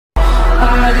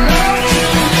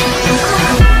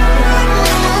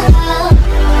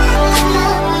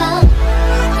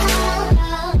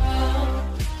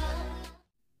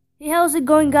How's it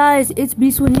going, guys? It's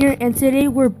Beastone here, and today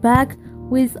we're back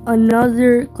with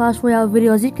another Clash Royale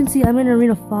video. As you can see, I'm in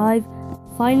Arena 5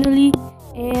 finally,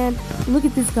 and look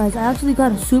at this, guys. I actually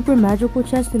got a super magical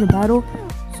chest in a battle,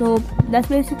 so that's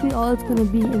basically all it's gonna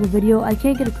be in the video. I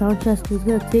can't get a crown chest because it's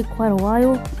gonna take quite a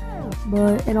while,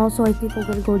 and also I think we're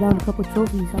gonna go down a couple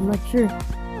trophies. I'm not sure.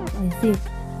 I think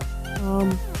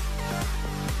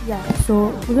yeah, so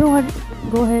we're gonna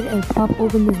go ahead and pop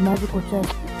open this magical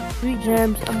chest. 3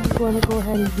 gems. I'm just going to go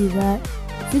ahead and do that.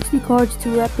 60 cards,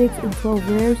 2 epics, and 12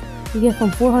 rares. You get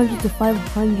from 400 to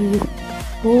 500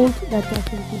 gold. That's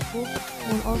actually pretty cool.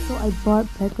 And also, I bought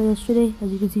P.E.K.K.A yesterday,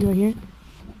 as you can see right here.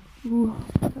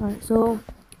 Alright, so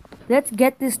let's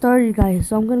get this started, guys.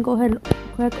 So I'm going to go ahead and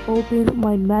crack open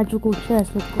my magical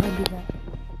chest. Let's go ahead and do that.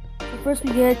 So first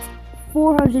we get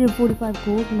 445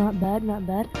 gold. Not bad, not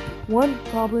bad. 1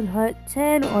 goblin hut,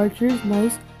 10 archers,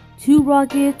 nice. 2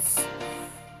 rockets,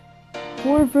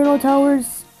 4 inferno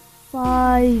towers,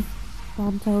 5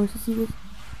 bomb towers. Let's see this.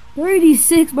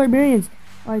 36 barbarians.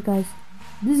 Alright, guys,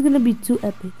 this is gonna be 2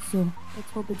 epic, so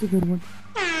let's hope it's a good one.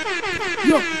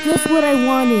 Yo, just what I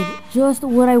wanted. Just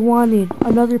what I wanted.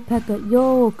 Another P.E.K.K.A.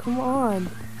 Yo, come on.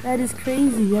 That is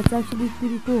crazy. That's actually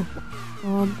pretty cool.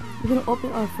 We're gonna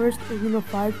open our first Arena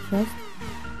 5 chest.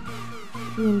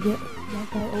 We're gonna get that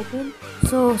guy open.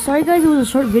 So sorry, guys, it was a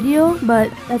short video,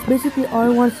 but that's basically all I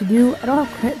wanted to do. I don't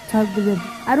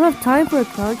have time for a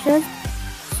crown chest,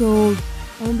 so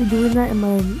I'm gonna be doing that in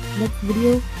my next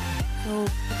video. So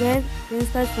again, thanks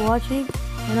guys for watching,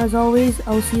 and as always,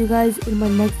 I'll see you guys in my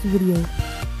next video.